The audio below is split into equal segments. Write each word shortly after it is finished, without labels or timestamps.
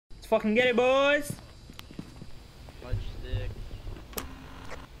fucking get it, boys. Smudge stick.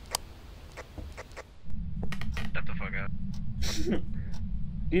 Shut the fuck up.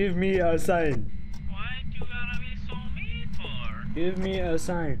 Give me a sign. Why you gotta be so mean for? Give me a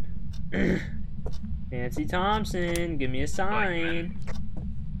sign. Nancy Thompson, give me a sign.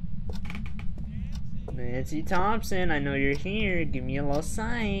 Nancy Thompson, I know you're here. Give me a little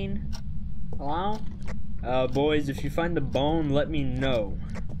sign. Hello? Boys, if you find the bone, let me know.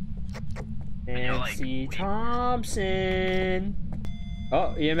 Nancy Thompson.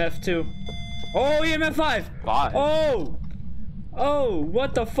 Oh, EMF 2. Oh, EMF 5. 5. Oh! Oh,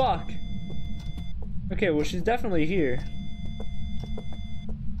 what the fuck? Okay, well, she's definitely here.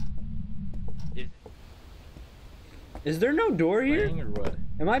 Is there no door here? Or what?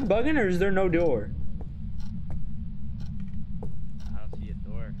 Am I bugging or is there no door? I don't see a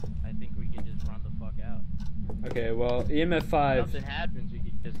door. I think we can just run the fuck out. Okay, well, EMF 5. If nothing happens, we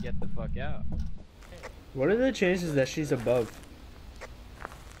can just get the fuck out. What are the chances that she's above?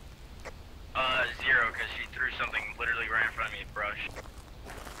 0, because she threw something literally right in front of me with brush.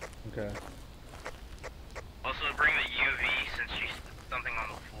 Okay. Also, bring the UV since she's something on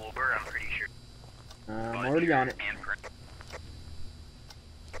the floor, I'm pretty sure. I'm already on it.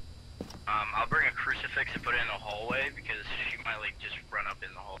 I'll bring a crucifix and put it in the hallway because she might like just run up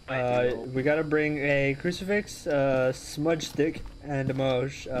in the hallway. We gotta bring a crucifix, smudge stick, and a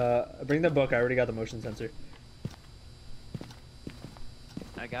bring the book. I already got the motion sensor.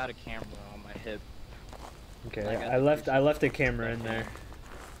 I got a camera on my hip. Okay, I left a camera in there.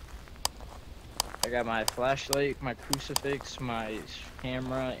 I got my flashlight, my crucifix, my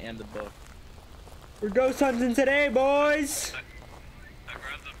camera, and the book. We're ghost hunting today, boys! I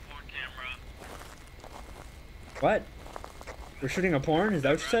grabbed the porn camera. What? We're shooting a porn? Is that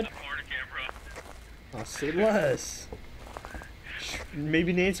what you said? The porn camera. I'll say less.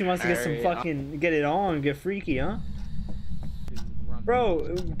 Maybe Nancy wants to get some fucking, get it on, get freaky, huh?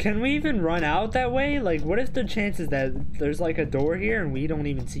 Bro, can we even run out that way? Like, what if the chances that there's like a door here and we don't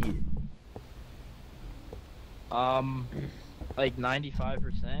even see it? Like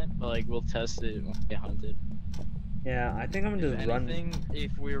 95%, but like we'll test it when we get hunted. Yeah, I think I'm gonna just run.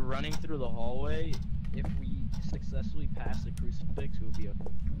 If we're running through the hallway, if we successfully pass the crucifix, we'll be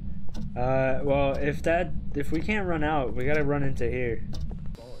okay. Well, if we can't run out, we gotta run into here.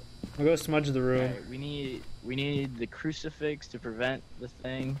 We'll go smudge the room. Right, we need the crucifix to prevent the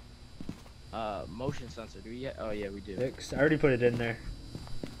thing. Motion sensor. Do we? Oh yeah, we do. 6. I already put it in there.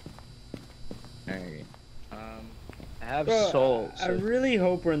 Alright. I have Bro, soul. I really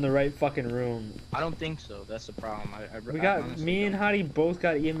hope we're in the right fucking room. I don't think so. That's the problem. We got me and Hottie both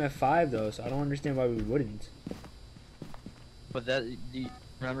got EMF 5 though, so I don't understand why we wouldn't. But that, do you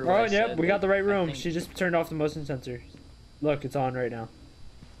remember what I yep, said? we got the right room. think... She just turned off the motion sensor. Look, it's on right now.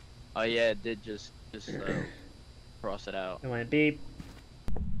 Oh yeah, it did just cross it out. It went beep.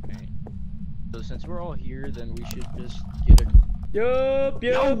 Right. So since we're all here, then we should just get a. Yup.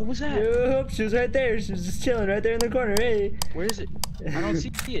 No, what was that? Yup, she was right there. She was just chilling right there in the corner. Hey. Where is it? I don't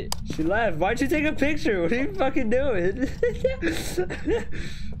see it. She left. Why'd you take a picture? What are you fucking doing?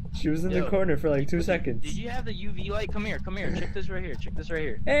 She was in the corner for like 2 seconds. Did you have the UV light? Come here. Check this right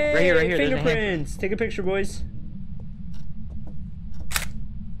here. Hey, right here. Fingerprints. Take a picture, boys.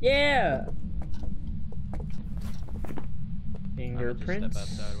 Yeah. Fingerprints. Step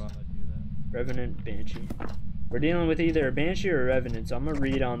outside while I do that. Revenant, Banshee. We're dealing with either a Banshee or a Revenant, so I'm gonna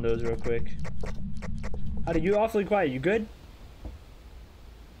read on those real quick. Howdy, you awfully quiet. You good?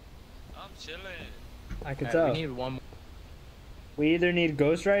 I'm chilling. I can tell. We need one more. We either need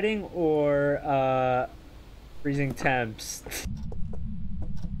ghostwriting or freezing temps.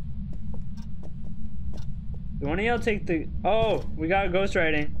 Do one of y'all take the? Oh, we got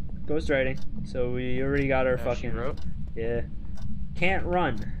ghostwriting. So we already got our fucking. She wrote? Yeah. Can't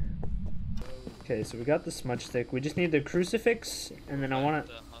run. Okay, so we got the smudge stick. We just need the crucifix, and then I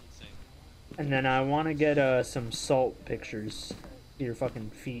wanna get some salt pictures. Your fucking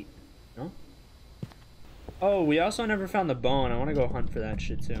feet. No? Oh, we also never found the bone. I wanna go hunt for that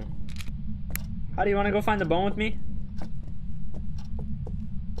shit too. How do you wanna go find the bone with me?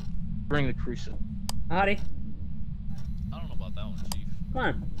 Bring the crucifix. Howdy. I don't know about that one, Chief. Come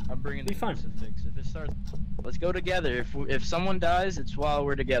on. I'm bringing the Be fun. crucifix. If it starts, let's go together. If someone dies, it's while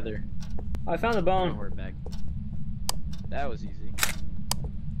we're together. I found the bone. We're back. That was easy.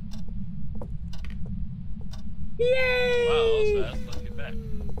 Yay! Wow, that was fast. Let's get back.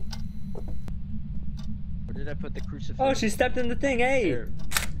 Where did I put the crucifix? Oh, she stepped in the thing. Hey! Here.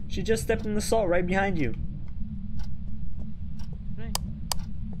 She just stepped in the salt right behind you.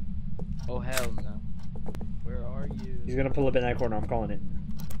 Oh hell no. Where are you? He's gonna pull up in that corner. I'm calling it.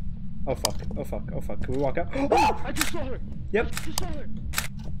 Oh fuck, oh fuck, oh fuck. Can we walk out? Oh, I just saw her. Yep. I just saw her.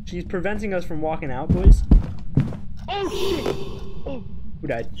 She's preventing us from walking out, boys. Oh shit. Oh. Who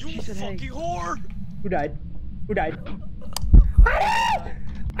died? She said, hey. whore! Who died? Who died? Honey!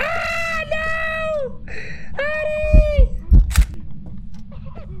 Ah, no! Honey!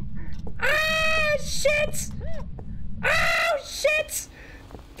 Ah, shit! Oh, shit!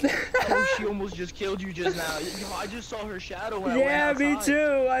 Oh, she almost just killed you just now. Yo, I just saw her shadow when I went Yeah, me outside.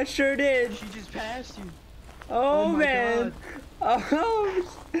 too. I sure did. She just passed you. Oh, my man. Oh,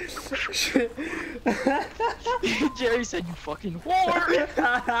 shit. Jerry said, you fucking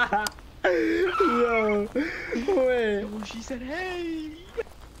whore. Yo, wait. Oh, she said, hey.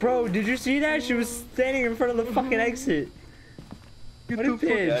 Bro, did you see that? She was standing in front of the fucking exit. Get What the a fuck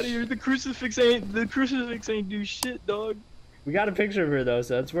bitch. out of here. The crucifix ain't do shit, dog. We got a picture of her though,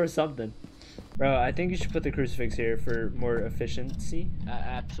 so that's worth something. Bro, I think you should put the crucifix here for more efficiency.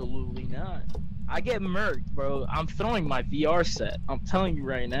 Absolutely not. I get murked, bro. I'm throwing my VR set. I'm telling you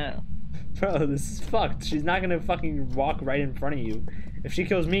right now. Bro, this is fucked. She's not gonna fucking walk right in front of you. If she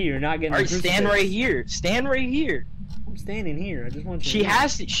kills me, you're not getting. Alright, the stand crucifix. right here. Stand right here. I'm standing here. I just want you.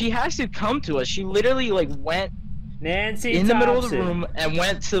 She has to come to us. She literally like went Nancy in the middle of the Thompson. room and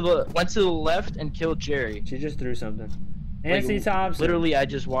went to the left and killed Jerry. She just threw something. Nancy Like, Thompson. Literally, I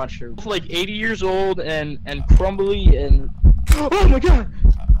just watched her. Like 80 years old and crumbly and. Oh my god!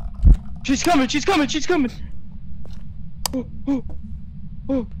 She's coming! She's coming! She's coming! Oh, oh,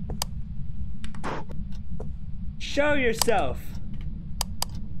 oh. Show yourself.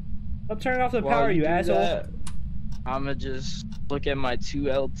 Stop turning off the While power, you do asshole. that, I'ma just look at my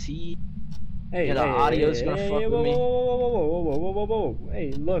 2LT. Hey, And the audio's gonna fuck with whoa, me. Whoa, whoa.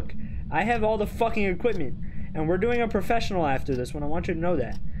 Hey, look, I have all the fucking equipment, and we're doing a professional after this one. I want you to know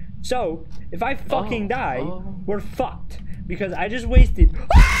that. So, if I fucking die, we're fucked because I just wasted.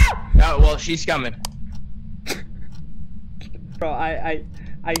 Oh well, she's coming. Bro, I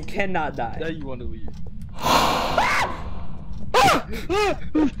cannot Now die. you want to leave?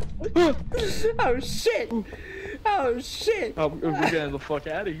 Oh shit! Oh shit! Oh, we're getting the fuck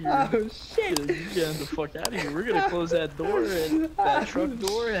out of here. Oh shit! We're getting the fuck out of here. We're gonna close that door and that truck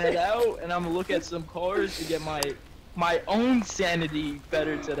door, head out, and I'm gonna look at some cars to get my own sanity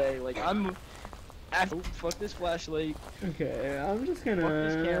better today. Like I'm. Oh, fuck this flashlight. Okay, I'm just Fuck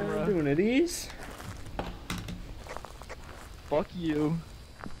this gonna camera. do one of these. Fuck you.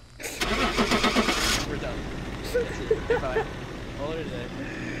 We're done. That's it. Goodbye. Call it a day.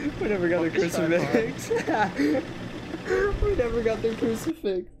 We never got the Fuck this crucifix. We never got the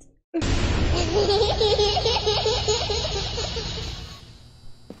crucifix.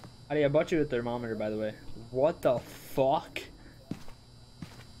 Buddy, I bought you a thermometer, by the way. What the fuck?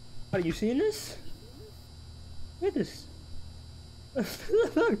 Are you seeing this? Look at this.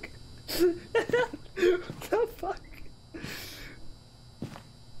 Look. What the fuck?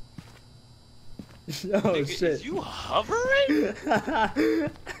 Oh Nigga, shit. is you hovering?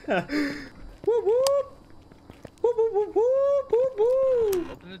 Whoop whoop. Whoop whoop whoop whoop whoop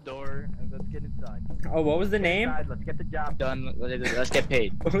whoop. Open the door and let's get inside. Oh, what was the name? Inside, let's get the job done. Let's get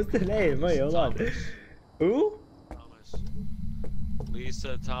paid. What was the name? Wait, hold on. Who? Thomas.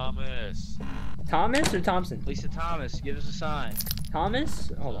 Lisa Thomas. Thomas or Thompson? Lisa Thomas, give us a sign.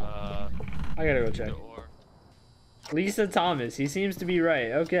 Thomas? Hold on. I gotta go check. Or Lisa Thomas. He seems to be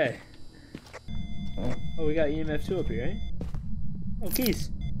right. Okay. Oh, we got EMF 2 up here, right? Oh,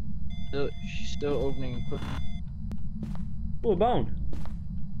 keys. She's still opening equipment. Oh, a bone.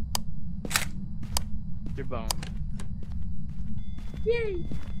 Your bone. Yay!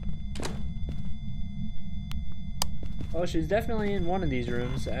 Oh, she's definitely in one of these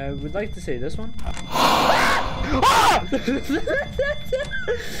rooms. I would like to say this one.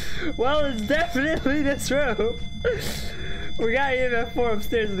 Well, it's definitely this room. We got EMF 4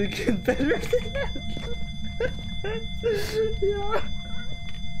 upstairs in the kid bedroom. Yeah.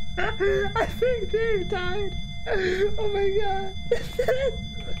 I think Dave died. Oh my god.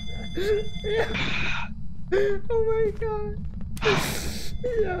 Yeah. Oh my god.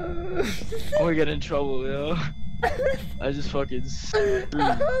 Yeah. We're getting in trouble, yo. I just fucking screwed. Oh my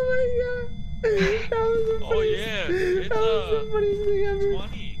god. That was the oh yeah, it's that was the funniest thing ever.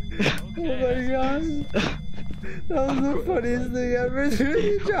 20. Oh Okay. my god. That was the funniest thing ever.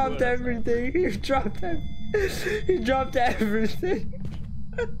 He dropped everything. He dropped everything.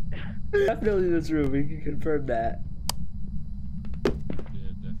 Definitely this room. We can confirm that.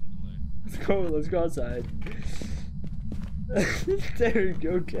 Yeah, definitely. Let's go outside. Derek,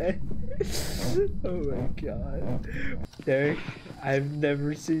 okay? Oh my god. Derek, I've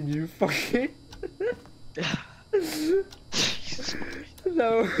never seen you fucking. That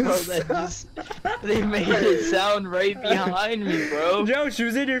No. Bro, they made it sound right behind me, bro. Joe, she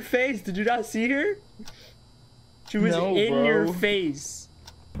was in your face. Did you not see her? She was in your face.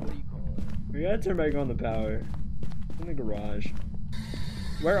 What do you call it? We gotta turn back on the power. In the garage.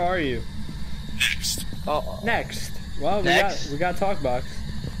 Where are you? Next. Next. Well, we got talk box.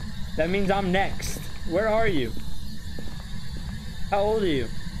 That means I'm next. Where are you? How old are you?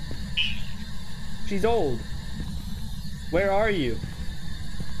 She's old. Where are you?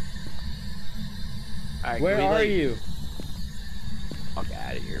 Right, Where are you? Fuck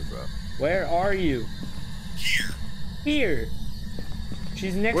out of here, bro. Where are you? Here. Here.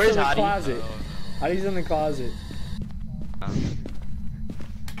 She's next Where's to the Hottie? closet. Oh, Hottie's in the closet.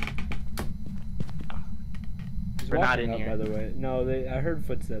 She's We're not walking in up, here. by the way. No, I heard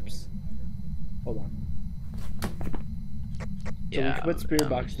footsteps. Hold on. So we can put spirit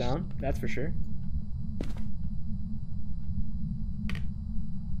box down. That's for sure.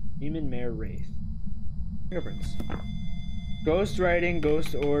 Human mare race. Fingerprints. Ghost writing,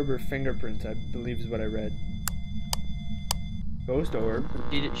 ghost orb, or fingerprints, I believe is what I read. Ghost orb.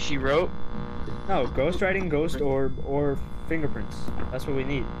 She wrote? No, ghost writing, ghost orb, or fingerprints. That's what we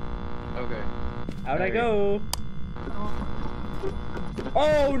need. Okay. How'd I go?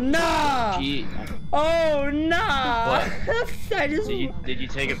 Oh, nah! Oh, nah! What? I just... Did you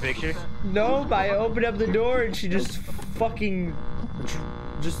take a picture? Nope, I opened up the door and she just fucking...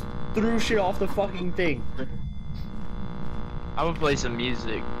 just threw shit off the fucking thing. I'm gonna play some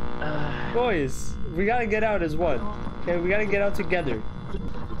music. Boys, we gotta get out as one. Okay, we gotta get out together.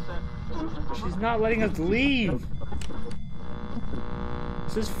 She's not letting us leave.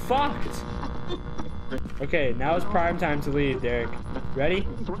 This is fucked. Okay, now it's prime time to leave, Derek. Ready?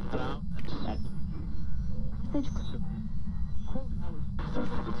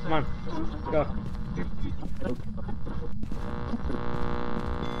 Come on, go.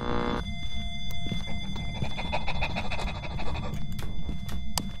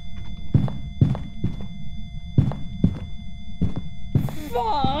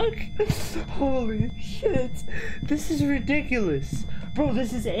 Fuck! Holy shit! This is ridiculous! Bro,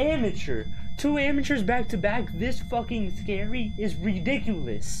 this is amateur! 2 amateurs back to back this fucking scary is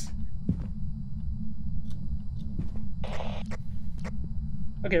ridiculous!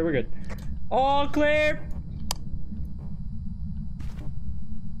 Okay, we're good. All clear!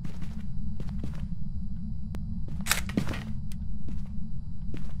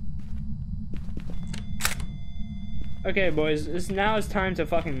 Okay, boys, now it's time to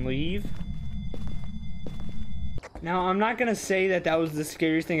fucking leave. Now, I'm not gonna say that that was the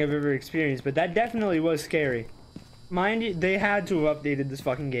scariest thing I've ever experienced, but that definitely was scary. Mind you, they had to have updated this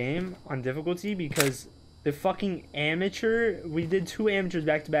fucking game on difficulty because the fucking amateur, we did 2 amateurs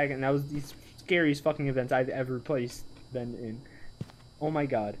back to back, and that was the scariest fucking events I've ever been in. Oh my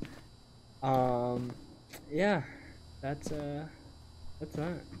god. Yeah, that's that. Let's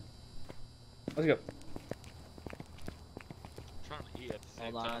go.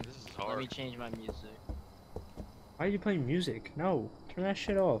 Hold on. This is Let hard. me change my music. Why are you playing music? No, turn that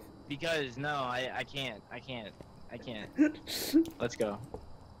shit off. Because no, I can't. Let's go.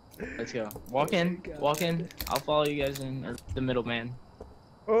 Let's go. Walk in. Walk in. I'll follow you guys in, or the middleman.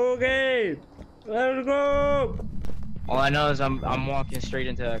 Okay, let's go. All I know is I'm walking straight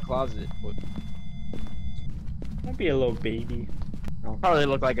into that closet. Don't be a little baby. No. Probably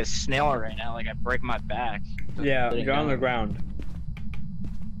look like a snail right now, like I break my back. Yeah, you're on the ground.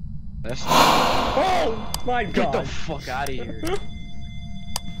 That's Oh my Get god. the fuck out of here.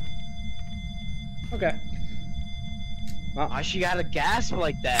 Okay. Well, Why she gotta gasp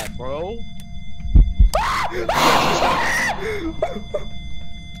like that, bro?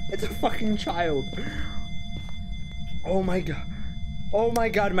 it's a fucking child. Oh my god. Oh my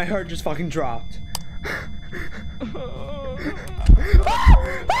god, my heart just fucking dropped.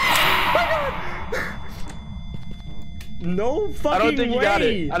 No fucking way. I don't think you got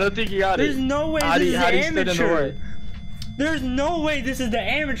it. I don't think you got There's it. no way this is amateur. There's no way this is the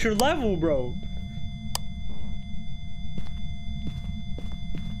amateur level, bro.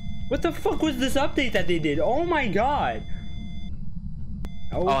 What the fuck was this update that they did? Oh my god.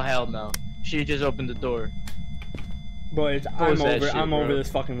 Oh hell no. She just opened the door. Boys, Close that shit, I'm over bro. this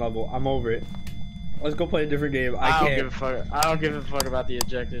fucking level. I'm over it. Let's go play a different game. I don't can't. give a fuck. I don't give a fuck about the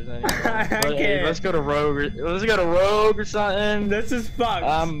objectives anymore. I Hey, can't. let's go to Rogue. Let's go to Rogue or something. This is fucked.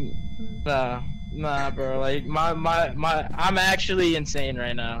 Nah, bro. Like I'm actually insane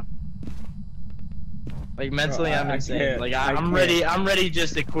right now. Like mentally, Bro, I'm I insane. can't. Like I I'm can't. ready. I'm ready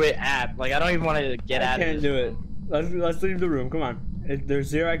just to quit app. Like I don't even want to get out I of can't this. do it. Let's leave the room. Come on. There's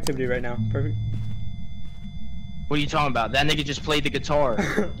 0 activity right now. Perfect. What are you talking about? That nigga just played the guitar.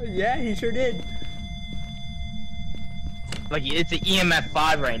 Yeah, he sure did. Like, it's an EMF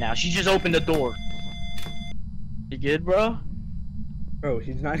 5 right now. She just opened the door. You good, bro? Bro,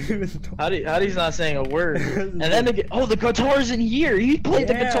 he's not even talking. How'd he's not saying a word? And then the guitar's in here. He played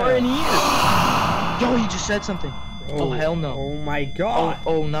the guitar in here. Yo, he just said something. Oh hell no. Oh my god.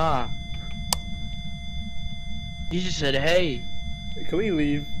 Oh nah. He just said, hey. Can we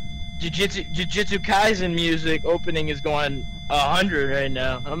leave? Jujutsu Kaisen music opening is going 100 right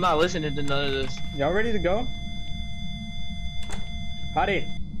now. I'm not listening to none of this. Y'all ready to go? Howdy.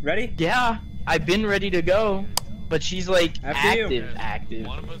 Ready? Yeah, I've been ready to go. But she's like After you. active.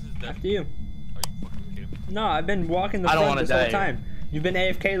 One of us is dead. After you. Are you fucking kidding me? No, I've been walking the I don't front wanna this whole die. time. You've been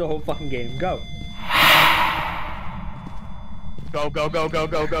AFK the whole fucking game. Go. Go. Bro,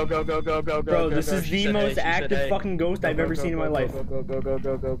 this is She the said, most hey, she said, active hey. fucking ghost I've ever seen in my life.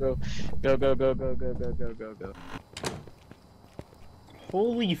 Go.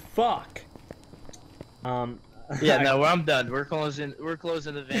 Holy fuck. Yeah, no, I'm done. We're closing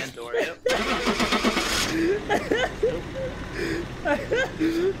the van door. Yep.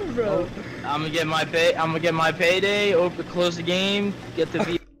 Bro. I'm gonna get my payday. Close the game. Get the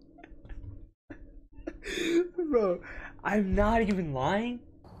V. Bro, I'm not even lying.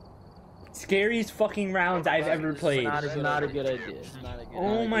 Scariest fucking rounds I've ever played. It's not a good idea.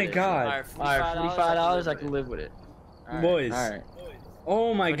 Oh my god. Alright, $45. I can live with it. Boys. Alright.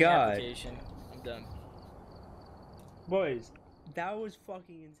 Oh my god. I'm done. Boys, that was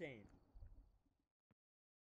fucking insane.